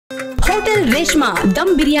hotel Reshma dum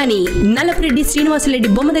biryani Nallapureddy Srinivasa Reddy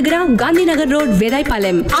బొమ్మ దగ్గర Gandhinagar road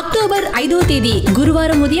Vedayapalem October 5వ తేదీ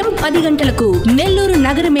గురువారం ఉదయం 10 గంటలకు నెల్లూరు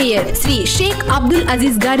నగర మేయర్ శ్రీ షేక్ అబ్దుల్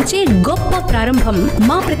అజీజ్ గారిచే గొప్ప ప్రారంభం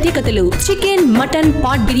మా ప్రత్యేకతలు చికెన్ మటన్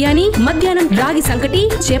పాట్ బిర్యానీ మధ్యాహ్నం రాగి సంకటి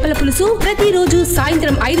చేపల పులుసు ప్రతిరోజు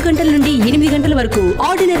సాయంత్రం 5 గంటల నుండి 8 గంటల వరకు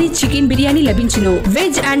ఆర్డినరీ చికెన్ బిర్యానీ లభించును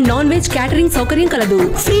veg and non veg catering సౌకర్యం కలదు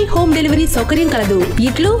ఫ్రీ హోమ్ డెలివరీ సౌకర్యం కలదు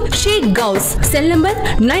ఇట్లు షేక్ గౌస్ సెల్ నంబర్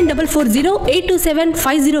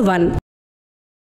 9440827501